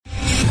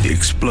The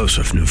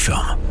explosive new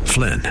film,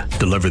 Flynn,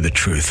 deliver the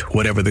truth,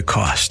 whatever the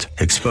cost.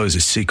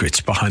 Exposes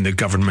secrets behind the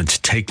government's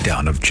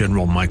takedown of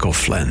General Michael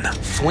Flynn.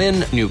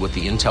 Flynn knew what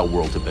the intel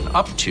world had been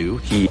up to.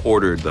 He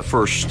ordered the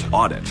first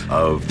audit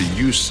of the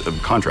use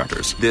of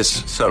contractors.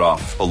 This set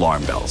off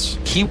alarm bells.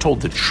 He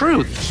told the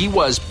truth. He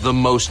was the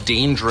most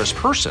dangerous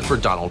person for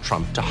Donald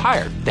Trump to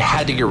hire. They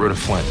had to get rid of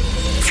Flynn.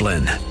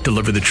 Flynn,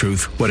 deliver the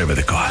truth, whatever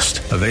the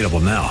cost. Available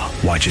now.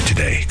 Watch it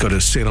today. Go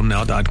to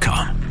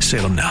salemnow.com.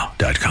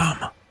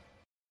 salemnow.com.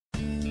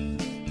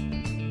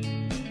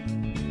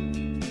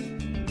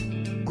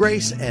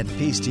 Grace and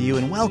peace to you,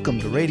 and welcome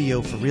to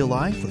Radio for Real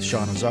Life with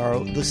Sean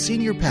Azzaro, the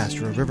senior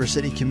pastor of River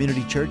City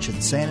Community Church in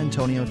San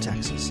Antonio,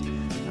 Texas.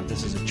 Now,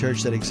 this is a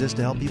church that exists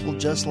to help people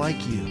just like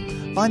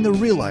you find the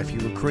real life you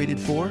were created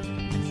for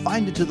and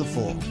find it to the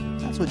full.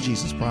 That's what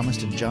Jesus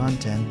promised in John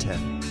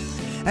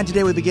 10:10. And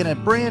today we begin a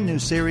brand new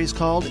series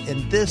called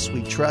In This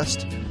We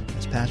Trust,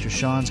 as Pastor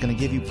Sean's going to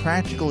give you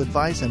practical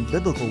advice and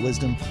biblical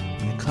wisdom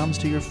when it comes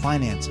to your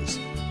finances,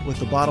 with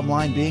the bottom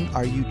line being,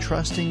 are you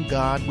trusting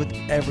God with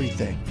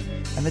everything?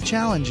 And the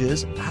challenge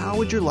is, how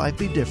would your life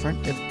be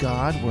different if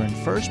God were in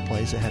first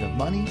place ahead of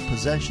money,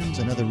 possessions,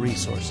 and other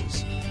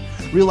resources?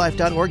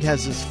 RealLife.org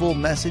has this full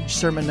message,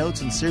 sermon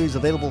notes, and series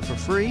available for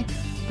free.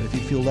 But if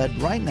you feel led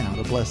right now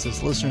to bless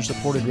this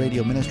listener-supported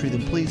radio ministry,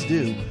 then please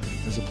do.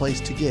 There's a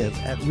place to give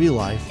at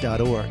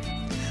RealLife.org.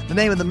 The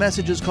name of the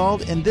message is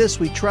called In This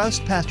We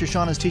Trust. Pastor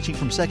Sean is teaching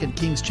from 2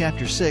 Kings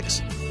chapter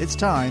 6. It's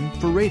time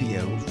for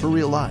Radio for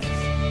Real Life.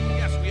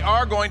 Yes, we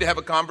are going to have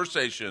a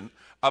conversation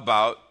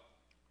about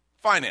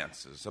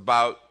finances,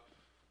 about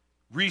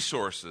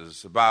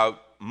resources,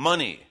 about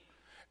money.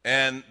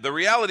 And the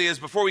reality is,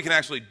 before we can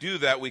actually do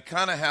that, we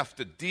kind of have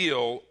to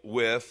deal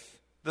with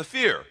the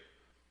fear.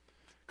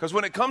 Because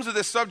when it comes to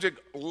this subject,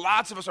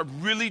 lots of us are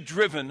really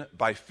driven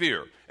by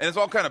fear. And it's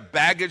all kind of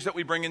baggage that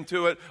we bring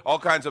into it, all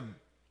kinds of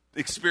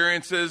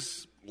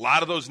experiences, a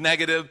lot of those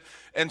negative.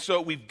 And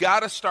so we've got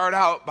to start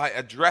out by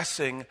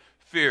addressing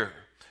fear.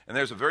 And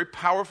there's a very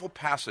powerful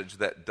passage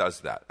that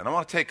does that. And I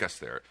want to take us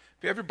there.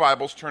 If you have your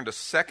Bibles, turn to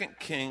 2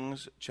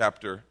 Kings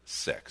chapter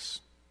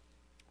 6.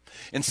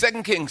 In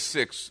 2 Kings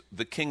 6,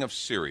 the king of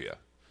Syria,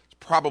 it's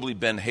probably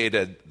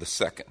Ben-Hadad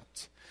II,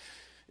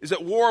 is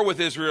at war with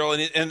Israel,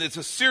 and it's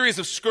a series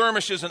of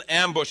skirmishes and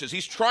ambushes.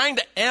 He's trying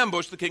to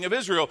ambush the king of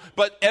Israel,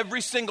 but every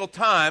single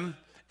time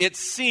it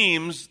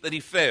seems that he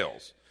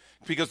fails,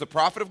 because the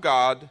prophet of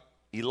God,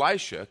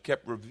 Elisha,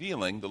 kept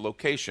revealing the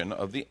location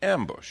of the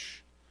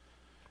ambush,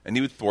 and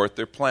he would thwart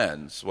their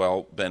plans.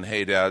 Well,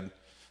 Ben-Hadad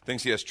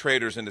thinks he has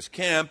traitors in his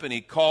camp, and he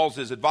calls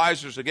his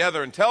advisors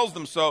together and tells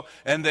them so,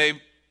 and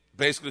they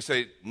basically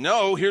say,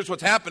 no, here's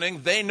what's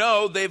happening. They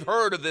know, they've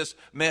heard of this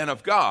man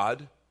of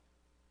God,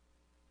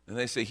 and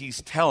they say,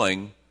 he's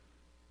telling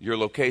your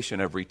location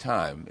every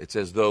time. It's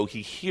as though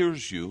he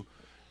hears you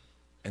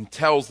and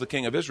tells the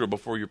king of Israel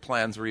before your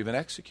plans are even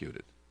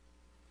executed.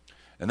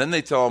 And then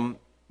they tell him,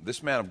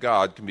 this man of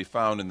God can be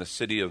found in the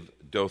city of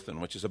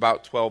Dothan, which is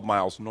about 12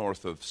 miles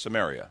north of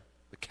Samaria,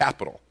 the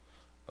capital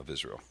of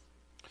Israel.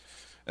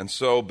 And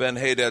so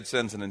Ben-Hadad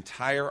sends an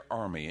entire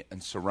army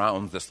and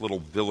surrounds this little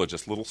village,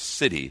 this little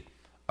city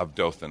of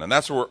Dothan. And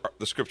that's where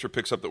the scripture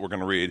picks up that we're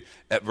going to read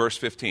at verse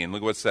 15.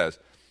 Look what it says.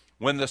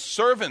 When the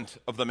servant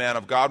of the man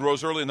of God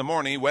rose early in the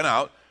morning, he went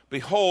out.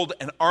 Behold,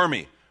 an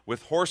army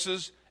with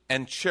horses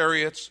and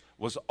chariots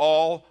was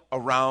all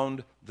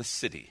around the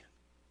city.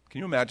 Can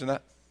you imagine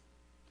that?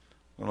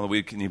 I don't know if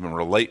we can even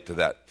relate to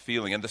that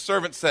feeling. And the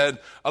servant said,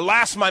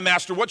 alas, my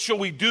master, what shall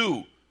we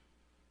do?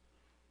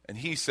 And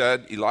he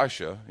said,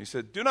 Elisha, he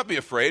said, do not be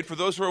afraid, for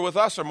those who are with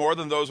us are more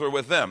than those who are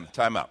with them.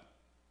 Time out.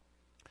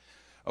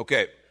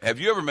 Okay, have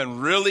you ever been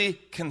really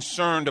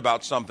concerned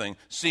about something,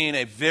 seeing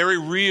a very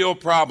real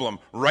problem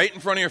right in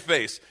front of your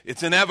face?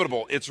 It's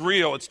inevitable, it's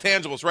real, it's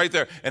tangible, it's right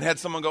there, and had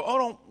someone go, oh,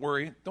 don't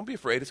worry, don't be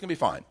afraid, it's going to be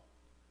fine.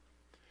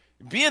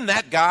 Being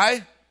that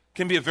guy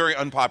can be a very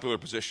unpopular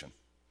position.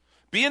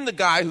 Being the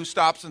guy who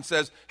stops and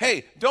says,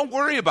 hey, don't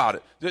worry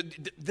about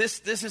it.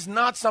 This is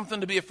not something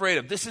to be afraid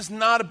of. This is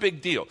not a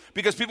big deal.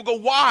 Because people go,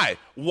 why?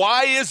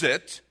 Why is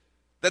it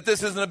that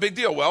this isn't a big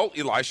deal? Well,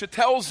 Elisha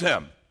tells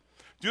him,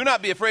 do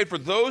not be afraid, for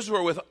those who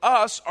are with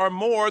us are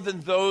more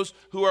than those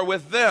who are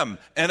with them.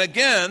 And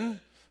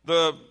again,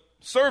 the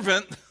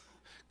servant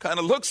kind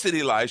of looks at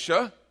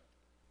Elisha,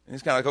 and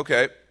he's kind of like,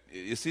 okay,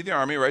 you see the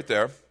army right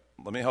there.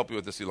 Let me help you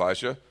with this,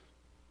 Elisha.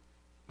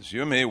 It's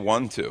you and me,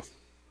 1, 2.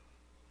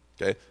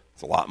 Okay?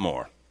 It's a lot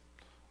more.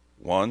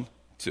 1,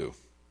 2.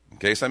 In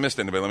case I missed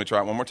anybody, let me try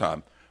it one more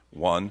time.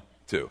 1,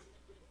 2.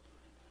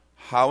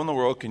 How in the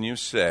world can you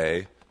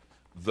say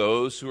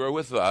those who are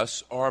with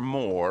us are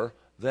more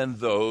than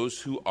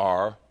those who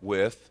are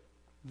with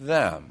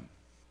them?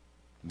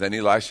 Then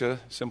Elisha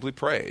simply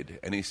prayed,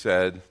 and he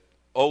said,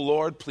 O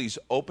Lord, please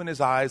open his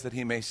eyes that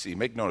he may see.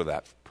 Make note of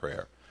that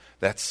prayer,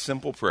 that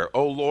simple prayer.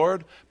 O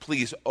Lord,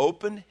 please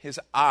open his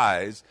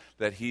eyes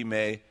that he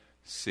may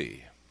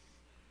see.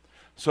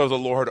 So the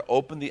Lord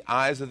opened the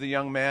eyes of the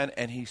young man,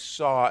 and he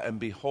saw, and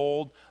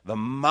behold, the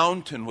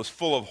mountain was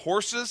full of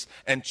horses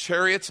and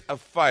chariots of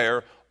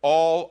fire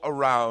all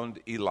around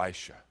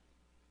Elisha.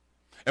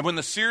 And when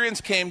the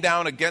Syrians came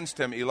down against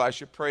him,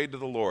 Elisha prayed to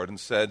the Lord and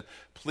said,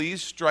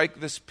 "Please strike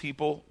this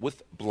people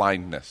with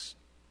blindness."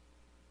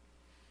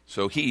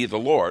 So he, the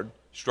Lord,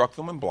 struck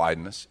them in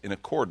blindness in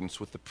accordance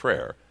with the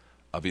prayer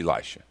of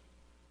Elisha.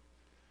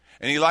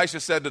 And Elisha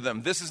said to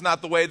them, "This is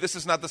not the way, this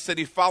is not the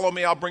city. Follow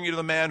me, I'll bring you to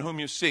the man whom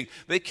you seek."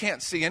 They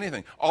can't see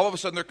anything. All of a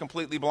sudden, they're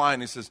completely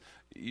blind. He says,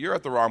 "You're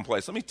at the wrong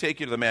place. Let me take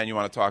you to the man you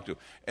want to talk to."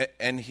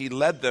 And he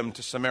led them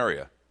to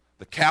Samaria,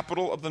 the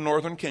capital of the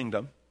northern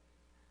kingdom.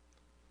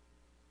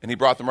 And he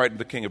brought them right into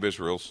the king of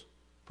Israel's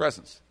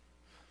presence.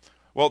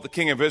 Well, the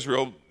king of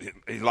Israel,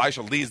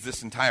 Elisha, leads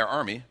this entire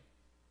army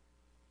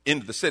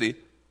into the city.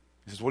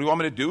 He says, "What do you want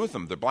me to do with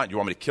them? They're blind. You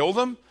want me to kill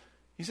them?"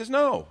 He says,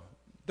 "No,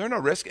 they're no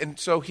risk." And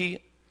so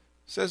he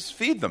says,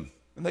 "Feed them."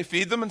 And they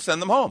feed them and send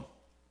them home.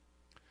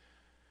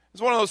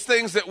 It's one of those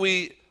things that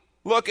we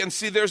look and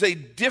see there's a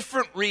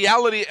different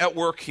reality at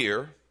work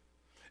here.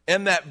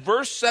 And that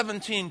verse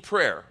 17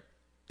 prayer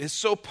is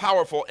so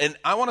powerful, and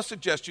I want to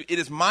suggest to you, it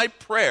is my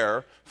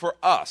prayer for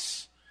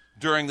us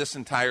during this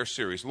entire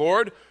series.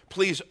 Lord,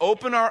 please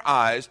open our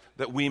eyes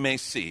that we may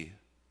see.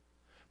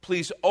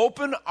 Please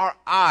open our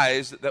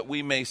eyes that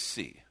we may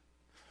see.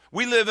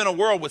 We live in a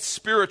world with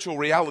spiritual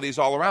realities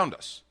all around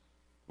us.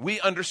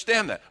 We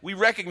understand that. We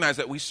recognize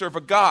that we serve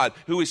a God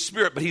who is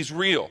spirit, but he's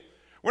real.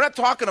 We're not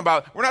talking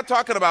about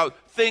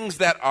things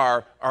that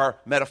are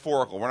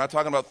metaphorical. We're not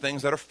talking about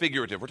things that are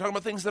figurative. We're talking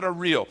about things that are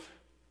real.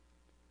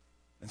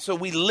 And so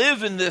we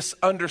live in this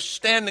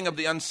understanding of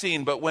the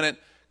unseen, but when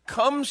it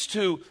comes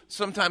to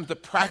sometimes the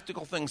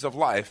practical things of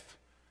life,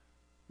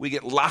 we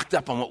get locked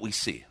up on what we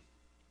see.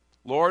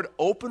 Lord,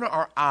 open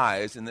our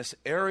eyes in this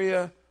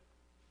area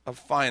of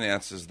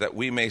finances that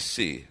we may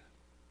see.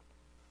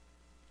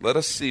 Let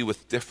us see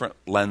with different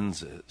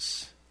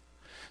lenses.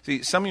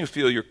 See, some of you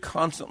feel you're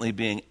constantly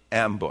being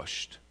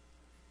ambushed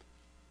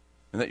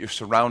and that you're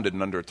surrounded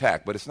and under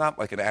attack, but it's not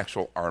like an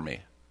actual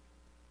army.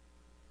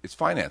 It's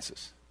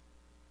finances.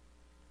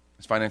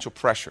 It's financial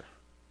pressure.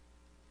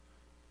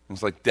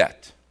 Things like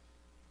debt,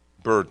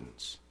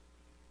 burdens,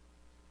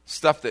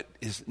 stuff that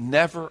is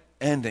never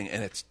ending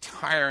and it's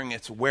tiring,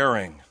 it's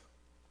wearing.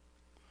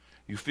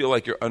 You feel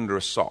like you're under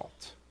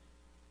assault.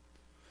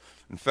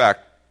 In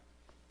fact,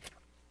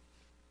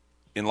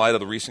 in light of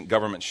the recent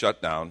government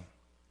shutdown,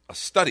 a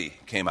study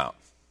came out.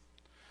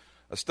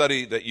 A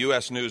study that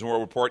U.S. News and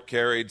World Report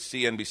carried,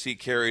 CNBC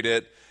carried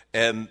it,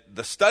 and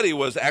the study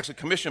was actually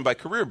commissioned by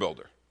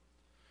CareerBuilder.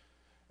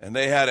 And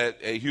they had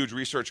a huge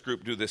research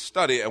group do this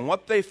study, and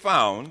what they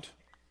found,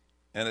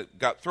 and it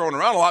got thrown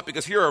around a lot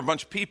because here are a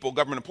bunch of people,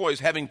 government employees,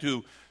 having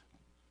to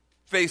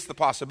face the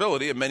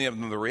possibility, and many of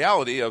them the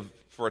reality of,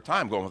 for a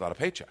time, going without a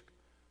paycheck.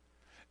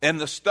 And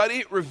the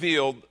study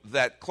revealed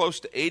that close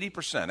to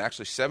 80%,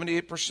 actually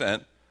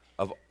 78%,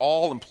 of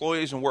all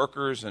employees and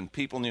workers and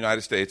people in the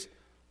United States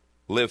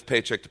live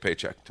paycheck to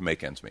paycheck to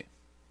make ends meet.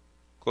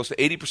 Close to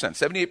 80%,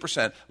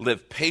 78%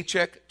 live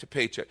paycheck to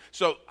paycheck.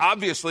 So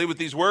obviously with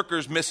these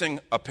workers missing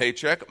a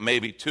paycheck,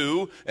 maybe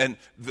two, and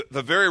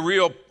the very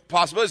real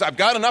possibility is I've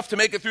got enough to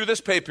make it through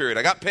this pay period.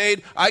 I got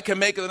paid, I can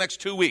make it the next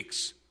 2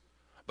 weeks.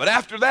 But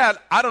after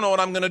that, I don't know what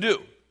I'm going to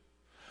do.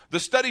 The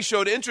study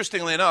showed,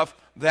 interestingly enough,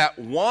 that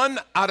 1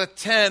 out of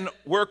 10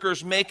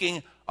 workers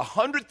making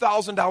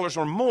 $100,000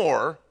 or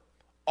more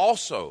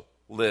also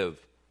live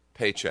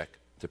paycheck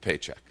to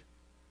paycheck.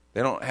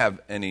 They don't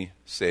have any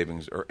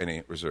savings or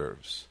any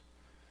reserves.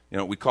 You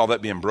know, we call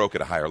that being broke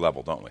at a higher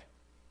level, don't we?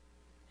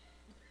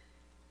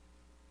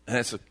 And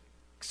it's a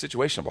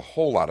situation of a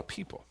whole lot of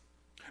people.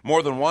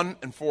 More than 1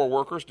 in 4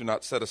 workers do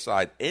not set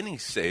aside any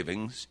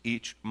savings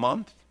each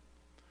month.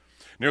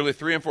 Nearly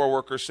 3 in 4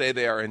 workers say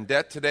they are in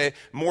debt today.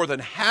 More than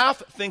half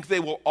think they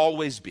will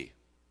always be.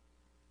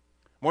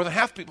 More than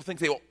half of people think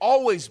they will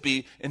always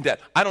be in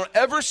debt. I don't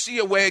ever see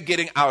a way of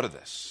getting out of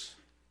this.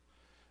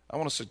 I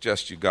want to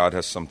suggest to you God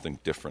has something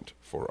different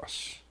for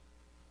us.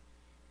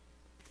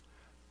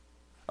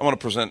 I want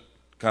to present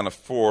kind of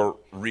 4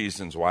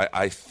 reasons why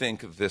I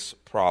think this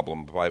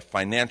problem, why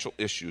financial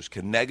issues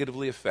can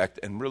negatively affect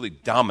and really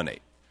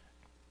dominate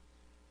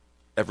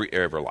every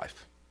area of our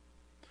life.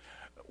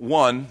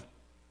 1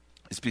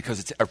 is because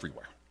it's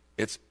everywhere.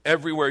 It's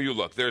everywhere you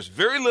look. There's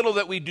very little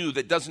that we do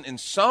that doesn't in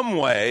some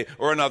way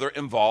or another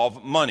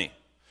involve money.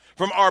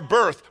 From our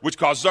birth, which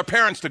causes our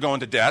parents to go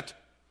into debt,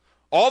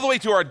 all the way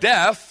to our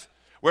death,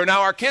 where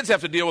now our kids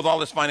have to deal with all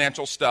this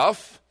financial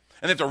stuff,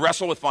 and they have to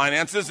wrestle with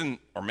finances, and,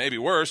 or maybe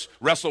worse,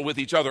 wrestle with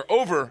each other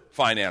over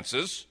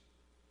finances.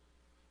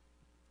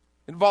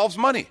 It involves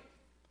money.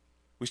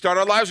 We start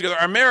our lives together,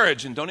 our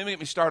marriage, and don't even get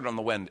me started on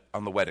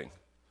the wedding.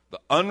 The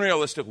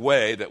unrealistic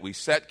way that we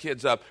set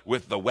kids up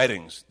with the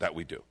weddings that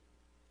we do.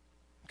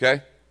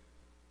 Okay?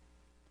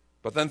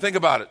 But then think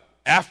about it.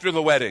 After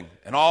the wedding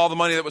and all the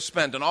money that was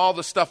spent and all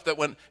the stuff that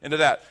went into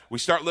that, we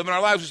start living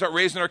our lives, we start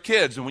raising our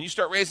kids. And when you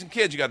start raising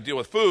kids, you got to deal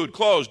with food,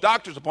 clothes,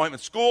 doctor's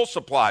appointments, school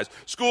supplies,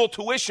 school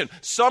tuition,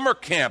 summer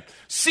camp,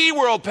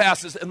 SeaWorld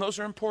passes, and those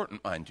are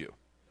important, mind you.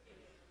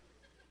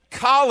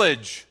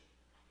 College,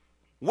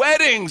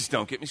 weddings.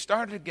 Don't get me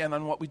started again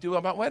on what we do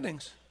about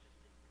weddings.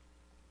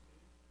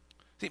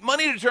 See,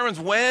 money determines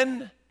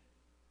when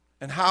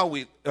and how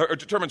we, or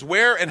determines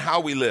where and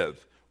how we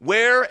live,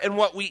 where and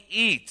what we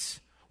eat,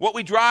 what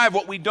we drive,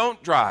 what we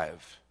don't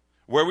drive,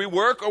 where we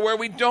work or where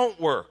we don't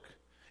work.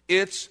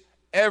 It's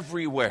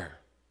everywhere.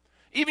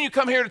 Even you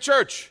come here to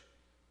church,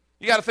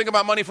 you got to think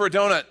about money for a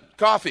donut,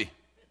 coffee.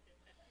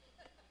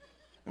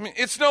 I mean,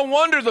 it's no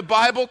wonder the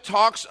Bible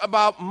talks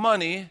about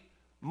money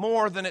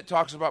more than it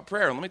talks about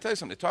prayer. And let me tell you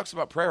something, it talks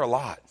about prayer a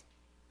lot.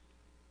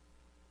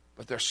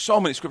 But there's so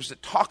many scriptures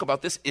that talk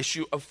about this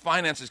issue of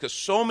finances because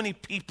so many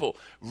people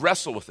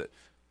wrestle with it.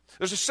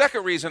 There's a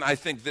second reason I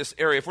think this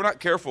area, if we're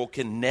not careful,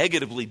 can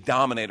negatively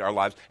dominate our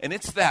lives, and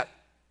it's that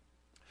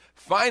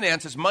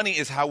finances, money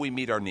is how we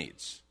meet our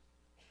needs.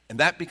 And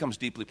that becomes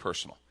deeply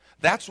personal.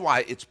 That's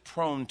why it's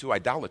prone to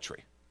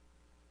idolatry.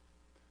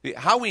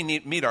 How we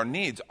meet our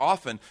needs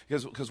often,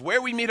 because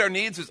where we meet our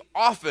needs is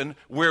often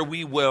where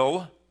we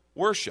will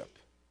worship.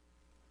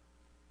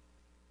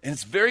 And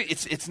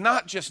it's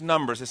not just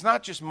numbers, it's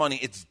not just money,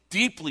 it's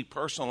deeply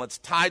personal. It's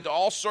tied to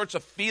all sorts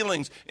of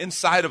feelings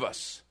inside of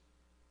us.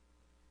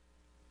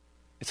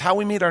 It's how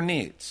we meet our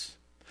needs.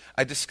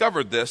 I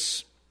discovered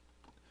this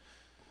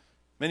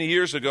many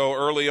years ago,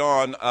 early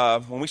on,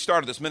 when we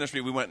started this ministry.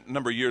 We went a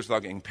number of years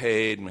without getting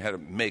paid, and we had to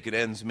make it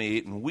ends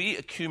meet, and we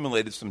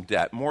accumulated some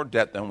debt, more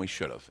debt than we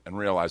should have, and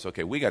realized,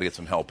 okay, we got to get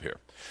some help here.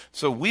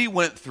 So we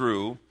went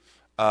through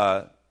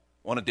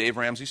one of Dave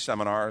Ramsey's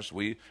seminars.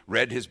 We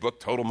read his book,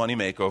 Total Money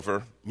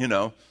Makeover. You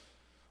know,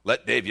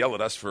 let Dave yell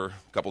at us for a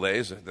couple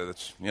days.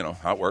 That's, you know,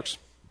 how it works.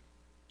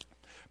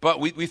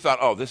 But we thought,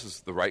 oh, this is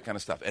the right kind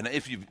of stuff. And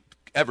if you've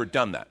ever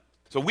done that.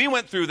 So we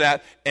went through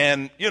that,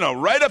 and, you know,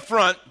 right up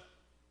front,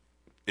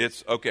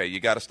 it's, okay, you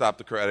got to stop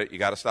the credit, you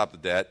got to stop the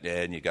debt,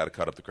 and you got to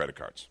cut up the credit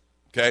cards.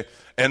 Okay?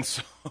 And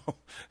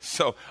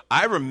so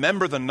I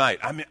remember the night.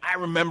 I mean, I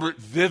remember it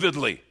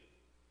vividly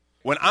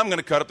when I'm going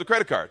to cut up the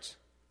credit cards.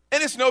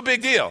 And it's no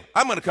big deal.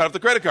 I'm going to cut up the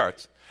credit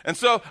cards. And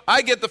so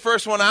I get the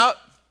first one out,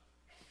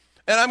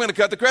 and I'm going to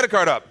cut the credit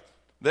card up.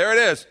 There it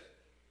is.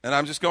 And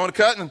I'm just going to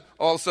cut, and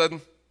all of a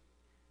sudden,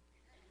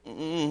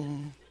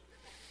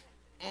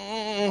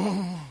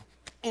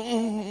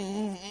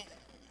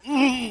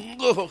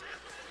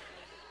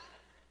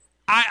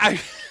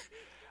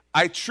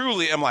 I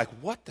truly am like,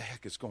 what the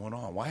heck is going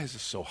on? Why is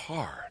this so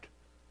hard?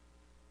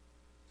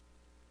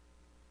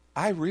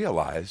 I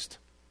realized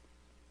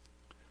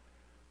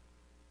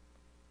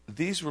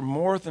these were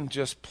more than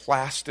just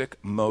plastic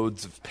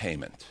modes of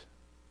payment.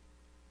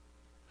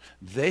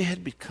 They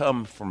had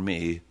become, for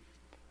me,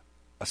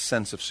 a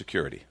sense of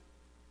security.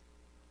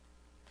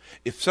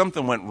 If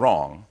something went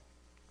wrong,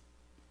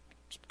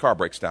 car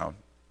breaks down,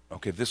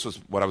 okay, this was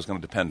what I was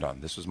going to depend on.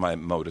 This was my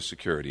mode of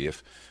security.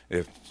 If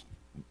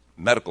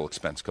medical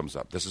expense comes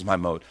up, this is my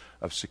mode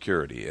of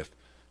security. If,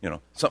 you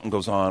know, something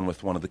goes on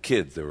with one of the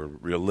kids, they were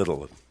real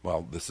little,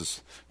 well, this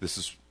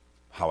is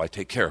how I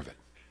take care of it.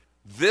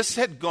 This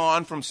had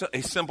gone from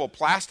a simple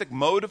plastic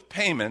mode of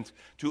payment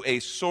to a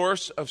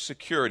source of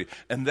security.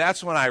 And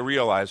that's when I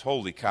realized,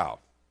 holy cow,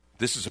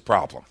 this is a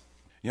problem.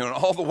 You know, and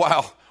all the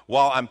while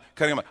I'm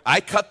cutting them up,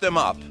 I cut them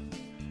up.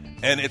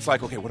 And it's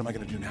like, okay, what am I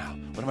going to do now?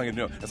 What am I going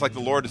to do? It's like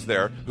the Lord is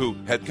there, who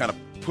had kind of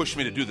pushed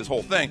me to do this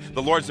whole thing.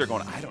 The Lord's there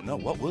going, I don't know,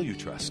 what will you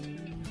trust?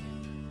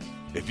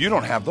 If you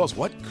don't have those,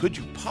 what could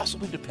you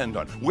possibly depend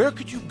on? Where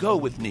could you go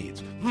with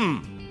needs?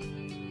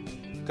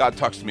 God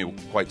talks to me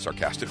quite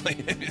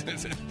sarcastically.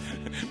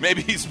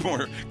 Maybe he's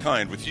more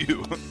kind with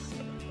you.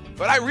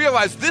 But I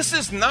realize this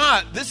is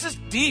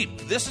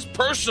deep. This is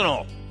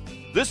personal.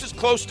 This is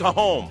close to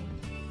home.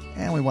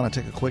 And we want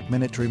to take a quick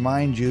minute to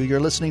remind you you're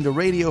listening to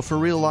Radio for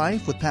Real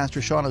Life with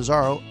Pastor Sean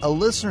Azzaro, a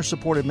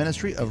listener-supported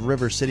ministry of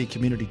River City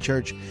Community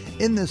Church,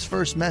 in this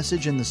first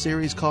message in the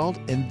series called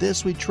In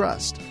This We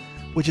Trust,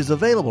 which is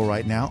available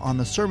right now on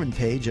the sermon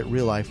page at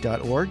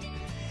reallife.org.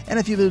 And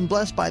if you've been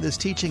blessed by this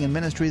teaching and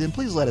ministry, then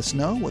please let us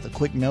know with a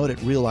quick note at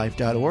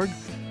reallife.org.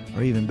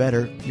 Or even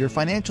better, your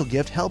financial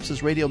gift helps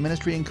this radio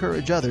ministry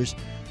encourage others.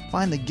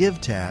 Find the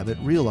Give tab at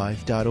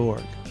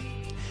reallife.org.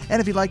 And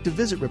if you'd like to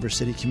visit River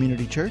City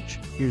Community Church,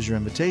 here's your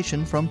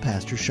invitation from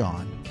Pastor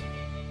Sean.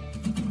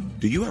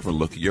 Do you ever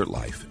look at your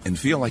life and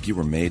feel like you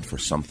were made for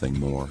something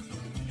more?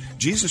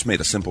 Jesus made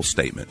a simple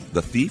statement.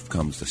 The thief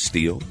comes to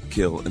steal,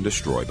 kill, and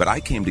destroy, but I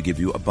came to give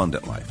you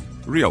abundant life,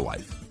 real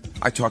life.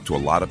 I talk to a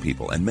lot of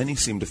people, and many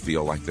seem to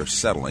feel like they're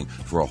settling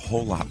for a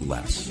whole lot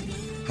less.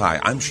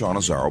 Hi, I'm Sean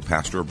Azzaro,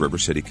 pastor of River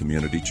City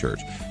Community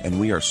Church, and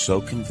we are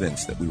so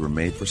convinced that we were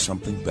made for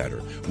something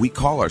better. We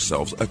call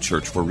ourselves a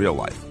church for real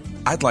life.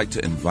 I'd like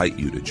to invite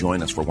you to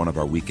join us for one of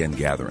our weekend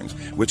gatherings,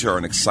 which are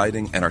an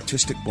exciting and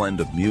artistic blend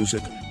of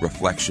music,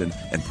 reflection,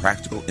 and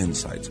practical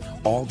insights,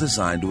 all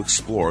designed to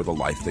explore the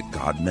life that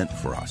God meant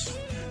for us.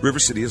 River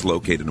City is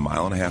located a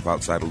mile and a half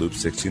outside of Loop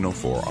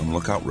 1604 on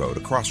Lookout Road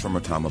across from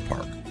Otama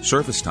Park.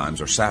 Service times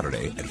are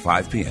Saturday at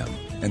 5 p.m.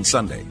 and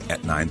Sunday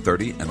at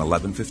 9:30 and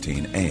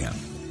 11:15 a.m.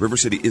 River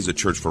City is a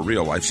church for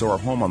real life, so our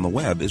home on the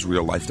web is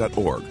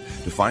reallife.org.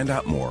 To find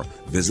out more,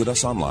 visit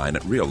us online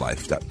at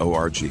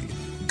reallife.org.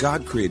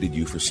 God created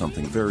you for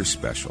something very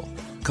special.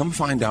 Come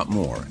find out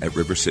more at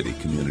River City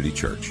Community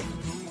Church.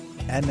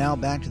 And now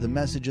back to the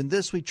message, In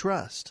This We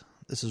Trust.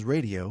 This is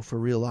Radio for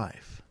Real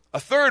Life. A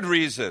third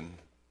reason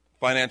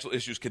financial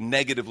issues can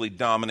negatively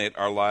dominate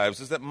our lives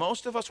is that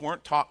most of us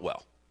weren't taught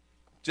well.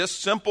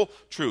 Just simple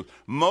truth.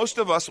 Most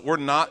of us were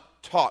not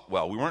taught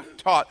well. We weren't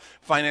taught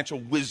financial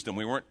wisdom.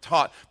 We weren't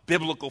taught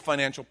biblical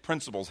financial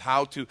principles,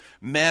 how to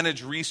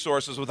manage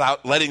resources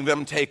without letting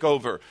them take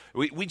over.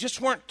 We just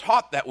weren't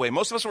taught that way.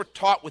 Most of us were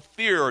taught with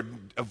fear or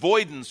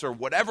avoidance or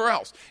whatever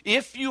else.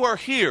 If you are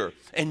here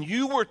and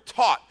you were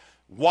taught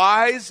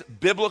wise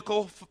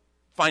biblical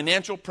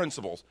financial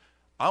principles,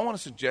 I want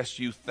to suggest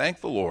you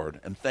thank the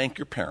Lord and thank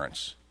your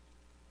parents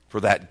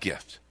for that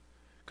gift,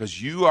 because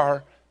you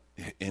are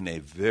in a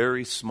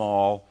very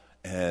small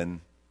and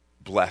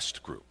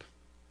blessed group.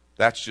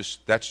 That's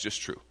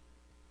just true.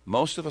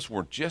 Most of us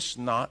were just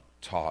not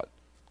taught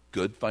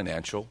good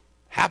financial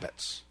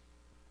habits.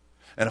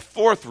 And a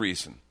fourth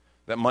reason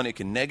that money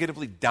can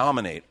negatively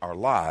dominate our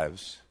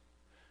lives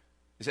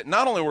is that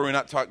not only were we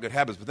not taught good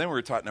habits, but then we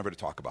were taught never to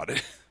talk about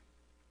it.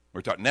 We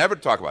were taught never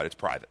to talk about it. It's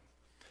private.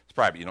 It's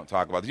private. You don't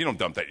talk about it. You don't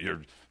dump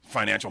your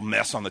financial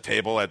mess on the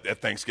table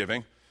at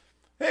Thanksgiving.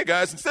 Hey,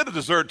 guys, instead of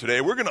dessert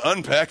today, we're going to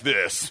unpack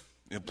this.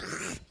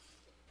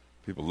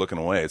 People looking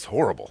away. It's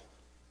horrible.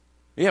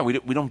 Yeah, we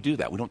don't do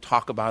that. We don't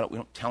talk about it. We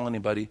don't tell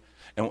anybody.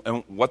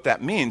 And what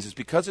that means is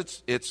because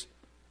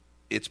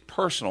it's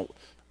personal.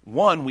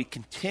 One, we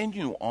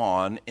continue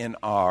on in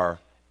our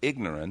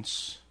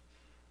ignorance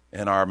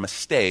and our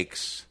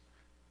mistakes,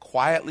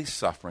 quietly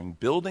suffering,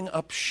 building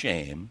up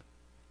shame,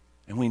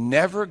 and we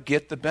never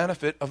get the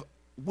benefit of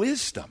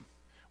wisdom.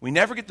 We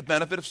never get the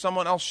benefit of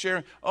someone else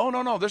sharing, oh,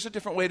 no, there's a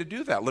different way to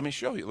do that. Let me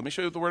show you. Let me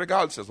show you what the Word of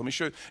God says. Let me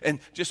show you. And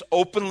just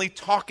openly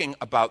talking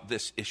about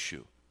this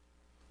issue.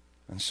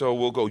 And so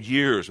we'll go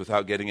years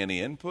without getting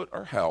any input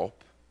or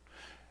help.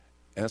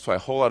 And that's why a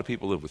whole lot of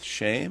people live with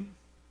shame,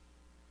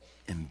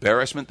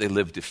 embarrassment. They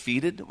live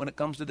defeated when it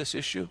comes to this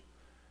issue.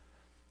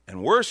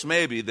 And worse,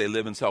 maybe, they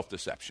live in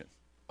self-deception.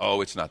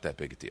 Oh, it's not that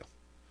big a deal.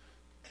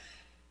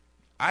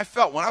 I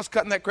felt, when I was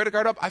cutting that credit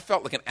card up, I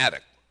felt like an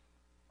addict.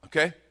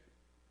 Okay?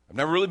 I've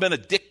never really been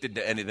addicted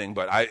to anything,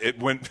 but I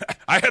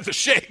had the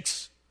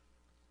shakes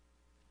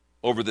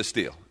over this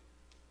deal.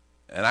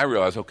 And I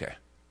realized, okay,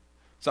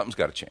 something's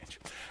got to change.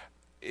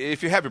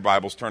 If you have your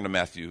Bibles, turn to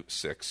Matthew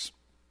 6.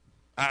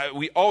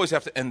 We always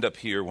have to end up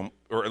here,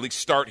 or at least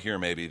start here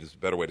maybe, is a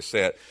better way to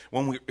say it,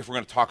 if we're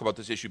going to talk about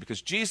this issue,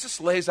 because Jesus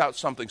lays out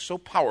something so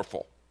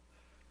powerful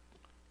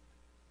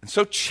and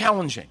so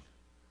challenging,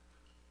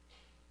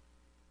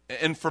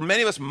 and for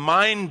many of us,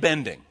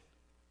 mind-bending.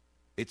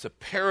 It's a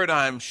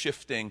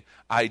paradigm-shifting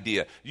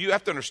idea. You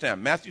have to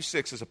understand, Matthew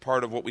 6 is a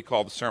part of what we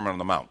call the Sermon on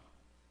the Mount.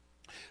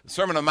 The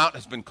Sermon on the Mount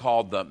has been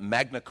called the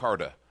Magna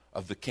Carta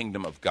of the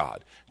kingdom of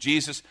God.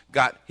 Jesus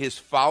got his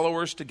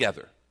followers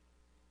together,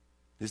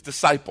 his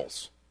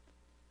disciples,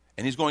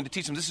 and he's going to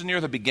teach them. This is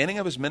near the beginning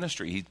of his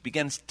ministry. He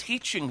begins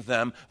teaching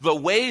them the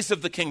ways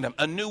of the kingdom,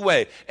 a new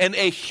way. And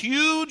a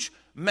huge,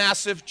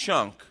 massive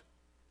chunk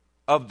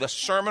of the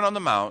Sermon on the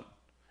Mount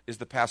is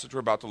the passage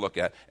we're about to look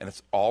at, and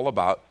it's all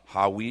about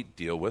how we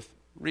deal with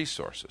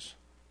resources.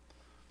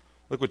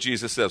 Look what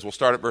Jesus says. We'll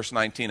start at verse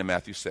 19 in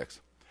Matthew 6.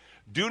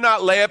 Do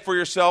not lay up for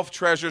yourself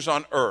treasures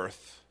on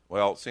earth.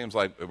 Well, it seems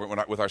like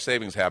with our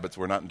savings habits,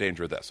 we're not in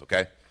danger of this,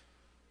 okay?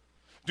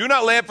 Do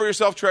not lay up for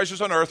yourself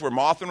treasures on earth where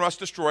moth and rust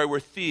destroy,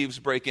 where thieves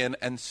break in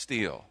and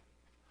steal.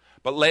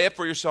 But lay up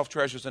for yourself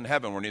treasures in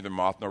heaven where neither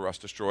moth nor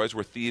rust destroys,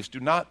 where thieves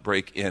do not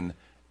break in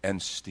and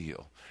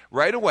steal.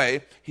 Right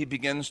away, he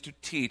begins to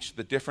teach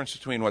the difference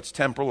between what's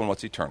temporal and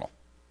what's eternal.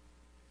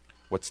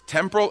 What's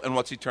temporal and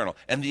what's eternal.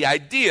 And the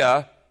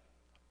idea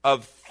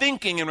of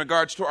thinking in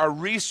regards to our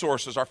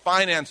resources, our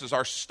finances,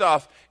 our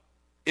stuff,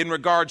 in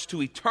regards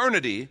to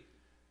eternity,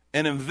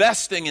 and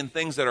investing in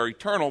things that are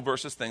eternal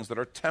versus things that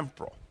are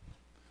temporal.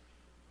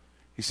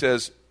 He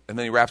says, and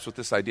then he wraps with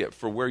this idea,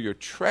 for where your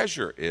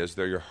treasure is,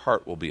 there your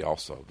heart will be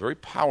also. Very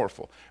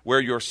powerful.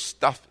 Where your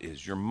stuff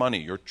is, your money,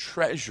 your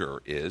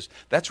treasure is,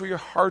 that's where your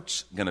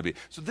heart's going to be.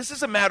 So this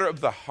is a matter of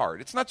the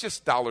heart. It's not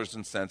just dollars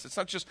and cents. It's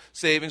not just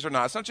savings or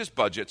not. It's not just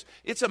budgets.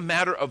 It's a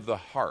matter of the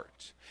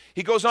heart.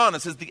 He goes on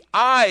and says, the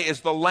eye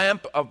is the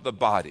lamp of the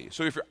body.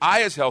 So if your eye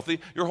is healthy,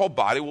 your whole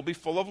body will be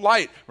full of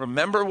light.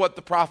 Remember what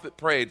the prophet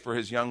prayed for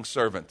his young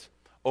servant.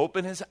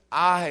 Open his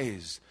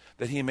eyes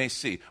that he may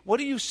see. What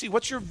do you see?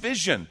 What's your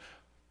vision?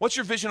 What's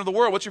your vision of the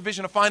world? What's your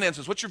vision of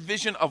finances? What's your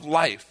vision of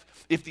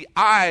life? If the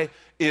eye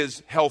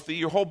is healthy,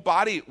 your whole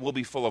body will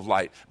be full of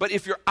light. But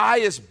if your eye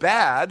is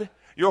bad,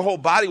 your whole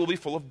body will be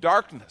full of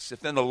darkness. If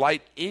then the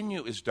light in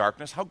you is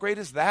darkness, how great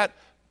is that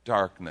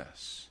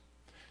darkness?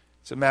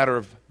 It's a matter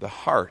of the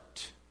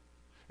heart.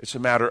 It's a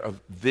matter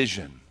of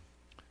vision.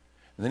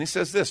 And then he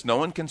says this, no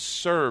one can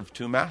serve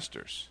two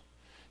masters.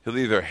 For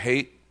he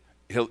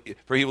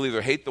will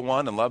either hate the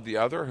one and love the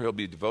other, or he'll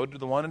be devoted to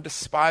the one and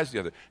despise the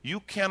other.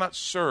 You cannot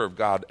serve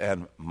God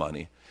and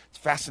money. It's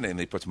fascinating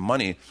that he puts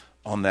money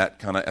on that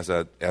kind of as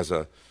a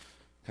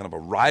kind of a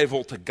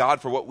rival to God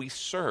for what we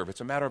serve.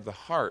 It's a matter of the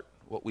heart,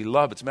 what we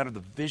love. It's a matter of the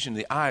vision,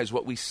 the eyes,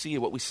 what we see,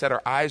 what we set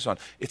our eyes on.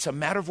 It's a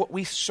matter of what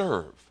we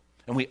serve.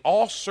 And we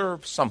all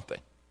serve something.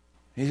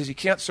 He says you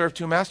can't serve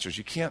two masters.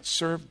 You can't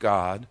serve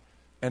God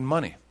and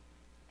money.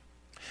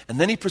 And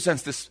then he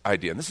presents this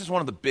idea, and this is one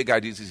of the big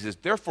ideas. He says,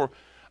 therefore,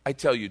 I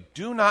tell you,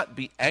 do not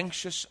be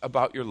anxious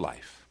about your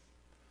life,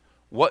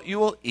 what you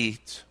will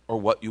eat or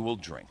what you will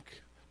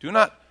drink. Do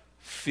not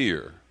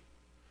fear.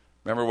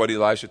 Remember what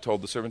Elisha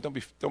told the servant? Don't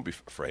be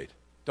afraid.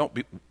 Don't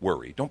be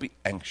worried. Don't be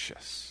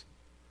anxious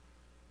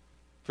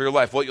for your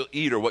life, what you'll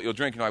eat or what you'll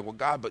drink. And you're like, well,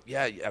 God, but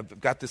yeah,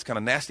 I've got this kind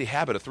of nasty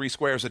habit of 3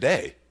 squares a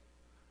day.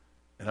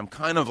 And I'm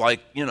kind of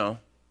like,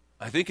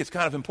 I think it's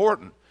kind of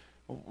important.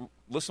 Well,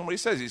 listen to what he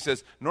says. He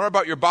says, nor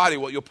about your body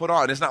what you'll put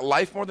on. Is not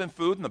life more than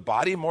food and the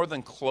body more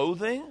than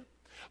clothing?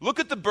 Look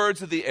at the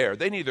birds of the air.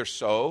 They neither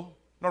sow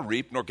nor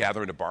reap nor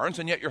gather into barns,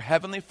 and yet your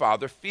heavenly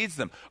Father feeds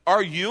them.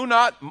 Are you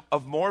not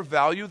of more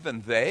value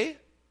than they?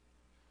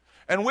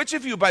 And which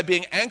of you, by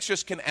being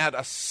anxious, can add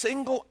a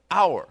single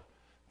hour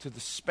to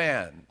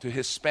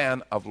his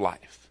span of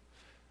life?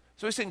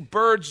 So he's saying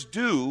birds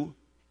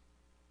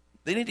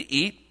they need to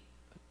eat.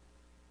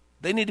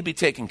 They need to be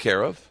taken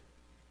care of.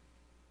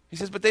 He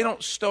says, but they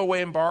don't stow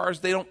away in bars.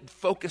 They don't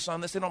focus on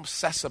this. They don't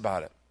obsess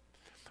about it.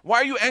 Why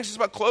are you anxious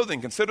about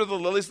clothing? Consider the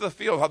lilies of the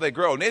field, how they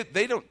grow.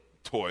 They don't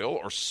toil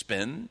or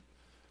spin.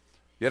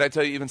 Yet I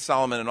tell you, even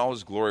Solomon in all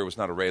his glory was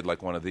not arrayed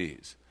like one of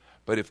these.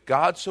 But if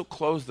God so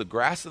clothes the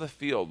grass of the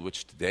field,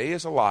 which today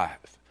is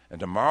alive, and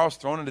tomorrow is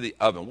thrown into the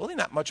oven, will he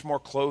not much more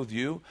clothe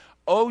you?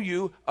 O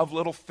you of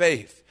little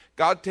faith.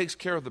 God takes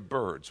care of the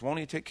birds. Won't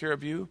he take care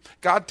of you?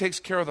 God takes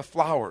care of the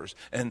flowers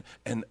and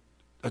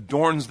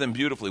adorns them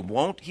beautifully.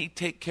 Won't he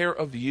take care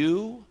of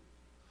you?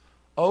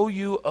 O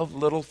you of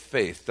little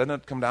faith. Doesn't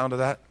it come down to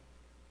that?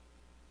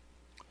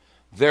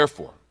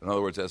 Therefore, in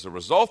other words, as a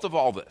result of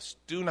all this,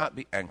 do not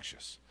be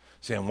anxious,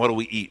 saying, what do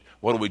we eat?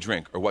 What do we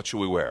drink? Or what should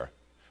we wear?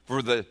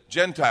 For the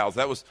Gentiles,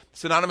 that was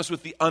synonymous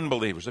with the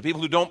unbelievers, the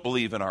people who don't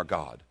believe in our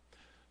God.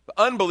 The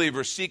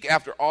unbelievers seek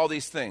after all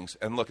these things.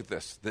 And look at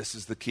this. This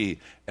is the key.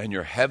 And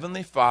your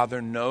heavenly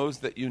Father knows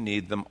that you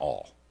need them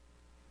all.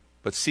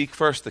 But seek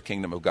first the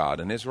kingdom of God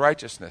and his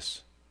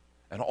righteousness,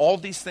 and all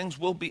these things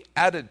will be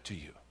added to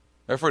you.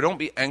 Therefore, don't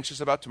be anxious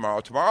about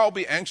tomorrow. Tomorrow will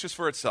be anxious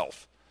for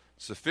itself.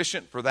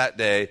 Sufficient for that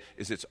day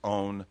is its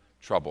own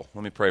trouble.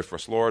 Let me pray for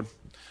us. Lord,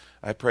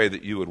 I pray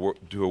that you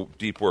would do a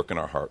deep work in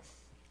our heart.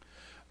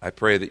 I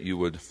pray that you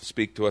would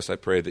speak to us. I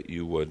pray that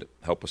you would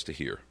help us to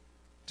hear.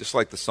 Just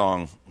like the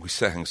song we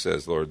sang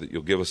says, Lord, that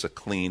you'll give us a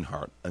clean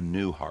heart, a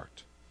new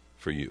heart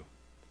for you.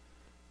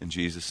 In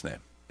Jesus' name,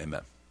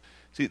 amen.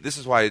 See, this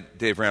is why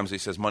Dave Ramsey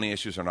says money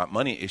issues are not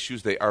money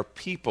issues, they are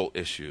people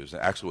issues.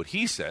 Actually, what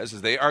he says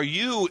is they are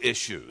you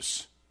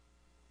issues.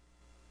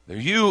 They're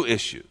you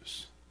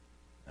issues.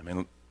 I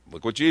mean,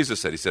 look what Jesus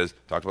said. He says,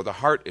 talked about the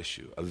heart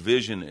issue, a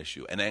vision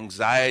issue, an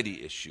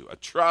anxiety issue, a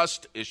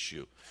trust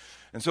issue.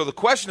 And so the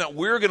question that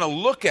we're going to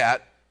look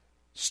at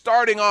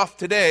starting off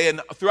today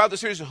and throughout the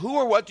series, who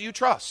or what do you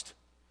trust?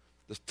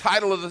 The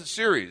title of the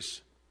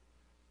series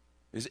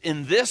is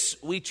In This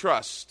We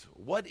Trust.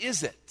 What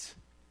is it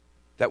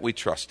that we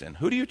trust in?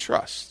 Who do you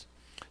trust?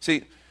 See,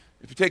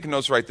 if you're taking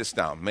notes, write this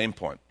down. Main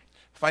point.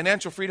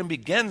 Financial freedom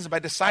begins by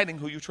deciding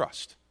who you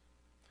trust.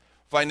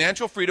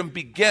 Financial freedom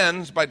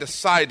begins by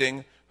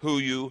deciding who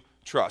you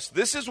trust.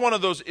 This is one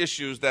of those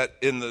issues that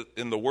in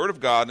the Word of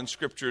God and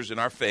Scriptures in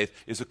our faith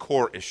is a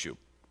core issue.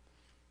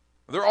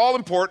 They're all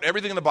important.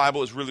 Everything in the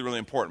Bible is really, really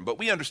important. But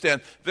we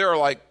understand there are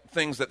like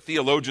things that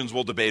theologians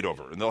will debate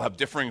over, and they'll have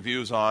differing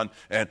views on,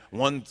 and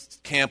one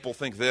camp will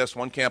think this,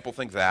 one camp will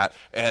think that.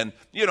 And,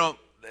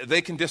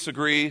 they can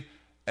disagree,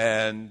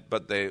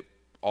 but they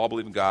all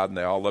believe in God, and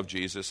they all love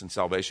Jesus and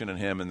salvation in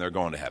him, and they're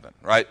going to heaven,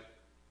 right?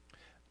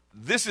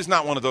 This is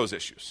not one of those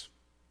issues.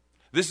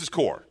 This is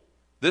core.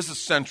 This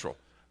is central.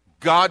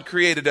 God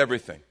created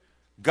everything.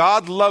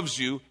 God loves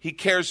you. He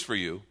cares for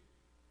you.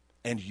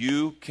 And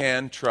you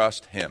can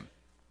trust him.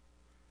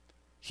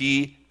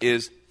 He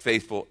is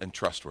faithful and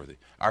trustworthy.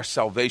 Our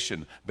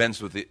salvation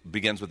begins with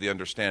the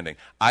understanding.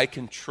 I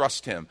can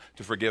trust him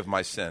to forgive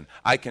my sin.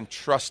 I can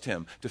trust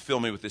him to fill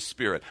me with his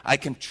Spirit. I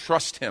can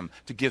trust him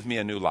to give me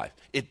a new life.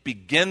 It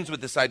begins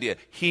with this idea.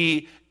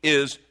 He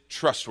is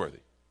trustworthy.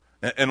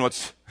 And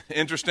what's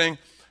interesting,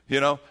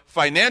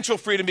 financial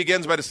freedom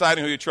begins by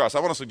deciding who you trust. I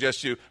want to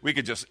suggest to you, we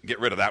could just get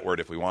rid of that word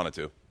if we wanted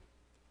to.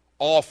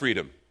 All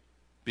freedom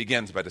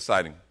begins by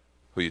deciding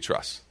who you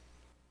trust.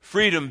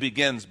 Freedom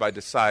begins by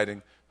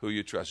deciding who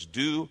you trust.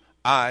 Do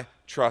I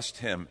trust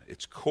him?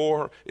 It's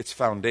core, it's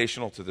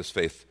foundational to this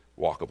faith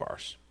walk of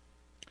ours.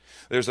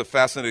 There's a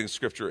fascinating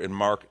scripture in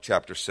Mark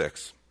chapter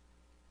 6.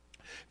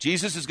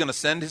 Jesus is going to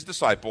send his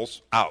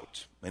disciples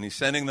out, and he's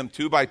sending them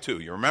 2 by 2.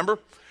 You remember?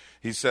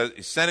 He says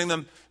he's sending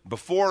them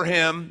before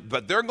him,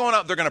 but they're going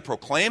out, they're going to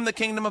proclaim the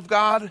kingdom of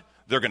God,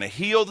 they're going to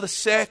heal the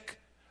sick,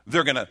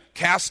 they're going to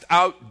cast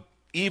out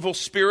evil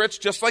spirits,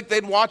 just like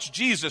they'd watched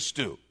Jesus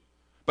do.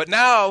 But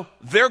now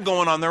they're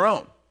going on their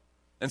own.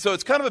 And so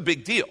it's kind of a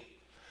big deal.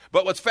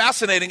 But what's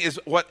fascinating is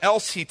what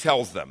else he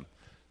tells them.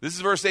 This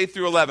is verse 8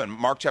 through 11,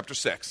 Mark chapter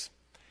 6.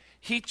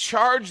 He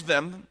charged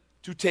them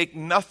to take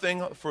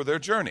nothing for their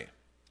journey,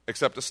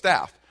 except a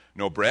staff,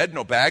 no bread,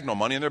 no bag, no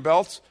money in their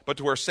belts, but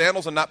to wear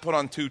sandals and not put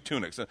on 2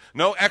 tunics.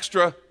 No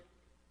extra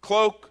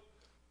cloak,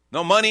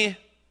 no money,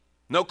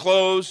 no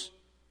clothes,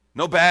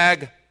 no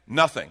bag,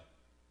 nothing.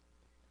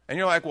 And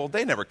you're like, well,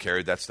 they never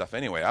carried that stuff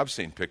anyway. I've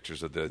seen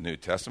pictures of the New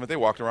Testament. They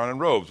walked around in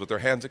robes with their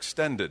hands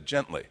extended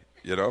gently,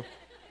 you know?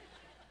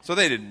 So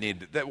they didn't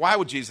need that. Why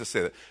would Jesus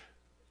say that?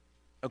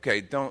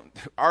 Okay,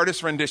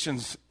 artist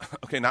renditions,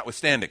 okay,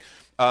 notwithstanding.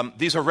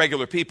 These are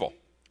regular people.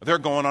 They're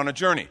going on a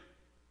journey.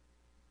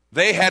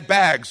 They had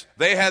bags.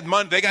 They had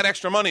money. They got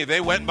extra money. They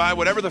went by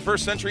whatever the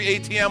first century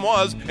ATM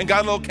was and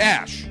got a little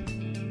cash.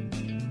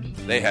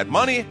 They had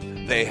money.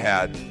 They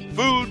had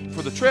food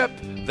for the trip.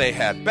 They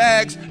had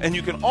bags. And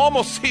you can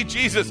almost see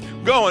Jesus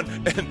going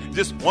and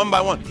just one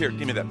by one. Here,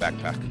 give me that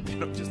backpack.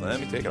 Just let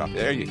me take it off.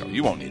 There you go.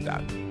 You won't need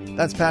that.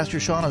 That's Pastor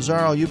Sean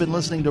Azzaro. You've been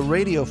listening to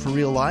Radio for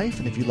Real Life,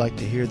 and if you'd like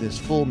to hear this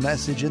full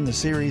message in the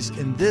series,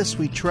 In This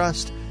We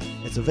Trust,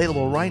 it's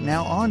available right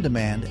now on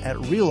demand at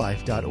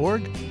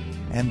reallife.org.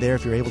 And there,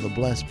 if you're able to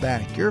bless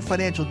back, your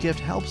financial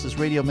gift helps this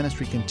radio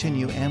ministry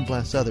continue and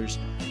bless others.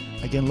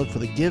 Again, look for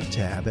the Give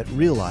tab at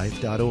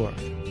reallife.org.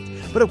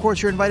 But of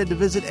course, you're invited to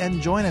visit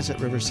and join us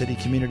at River City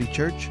Community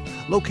Church,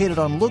 located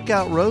on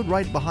Lookout Road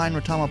right behind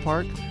Rotama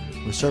Park,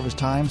 with service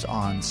times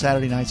on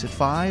Saturday nights at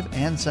 5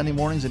 and Sunday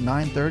mornings at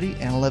 9:30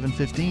 and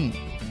 11:15.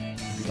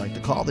 If you'd like to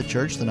call the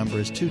church, the number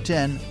is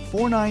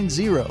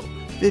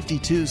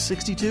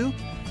 210-490-5262.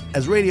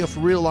 As Radio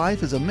for Real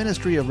Life is a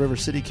ministry of River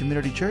City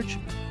Community Church,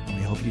 and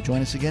we hope you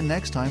join us again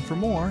next time for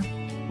more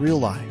Real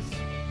Life.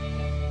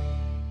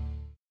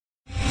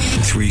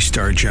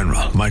 3-star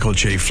General Michael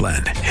J.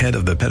 Flynn, head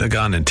of the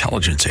Pentagon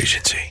Intelligence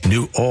Agency,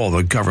 knew all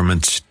the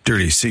government's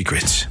dirty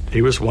secrets.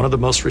 He was one of the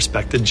most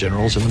respected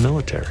generals in the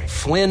military.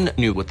 Flynn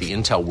knew what the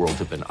intel world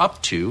had been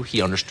up to.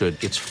 He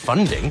understood its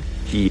funding.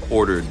 He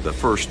ordered the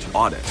first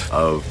audit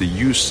of the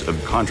use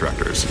of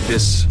contractors.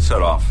 This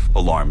set off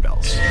alarm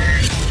bells.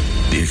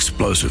 The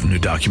explosive new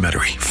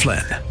documentary,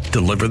 Flynn,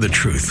 Deliver the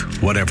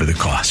Truth, Whatever the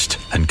Cost,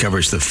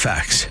 uncovers the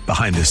facts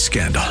behind this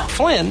scandal.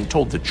 Flynn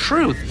told the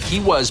truth. He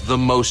was the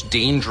most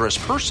dangerous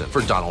person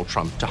for Donald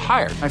Trump to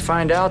hire. I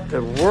find out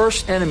the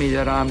worst enemy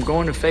that I'm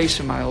going to face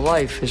in my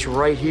life is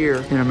right here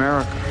in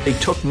America. They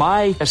took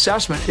my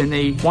assessment and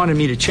they wanted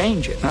me to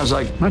change it. And I was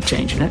like, I'm not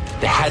changing it.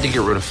 They had to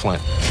get rid of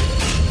Flynn.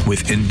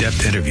 With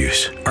in-depth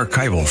interviews,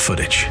 archival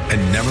footage,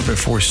 and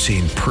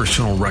never-before-seen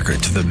personal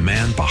records of the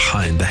man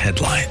behind the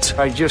headlines.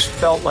 I just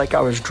felt like I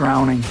was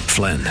drowning.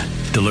 Flynn,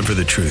 Deliver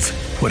the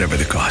Truth, Whatever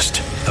the Cost.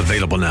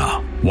 Available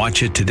now.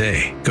 Watch it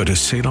today. Go to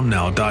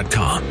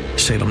salemnow.com.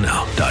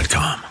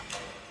 salemnow.com.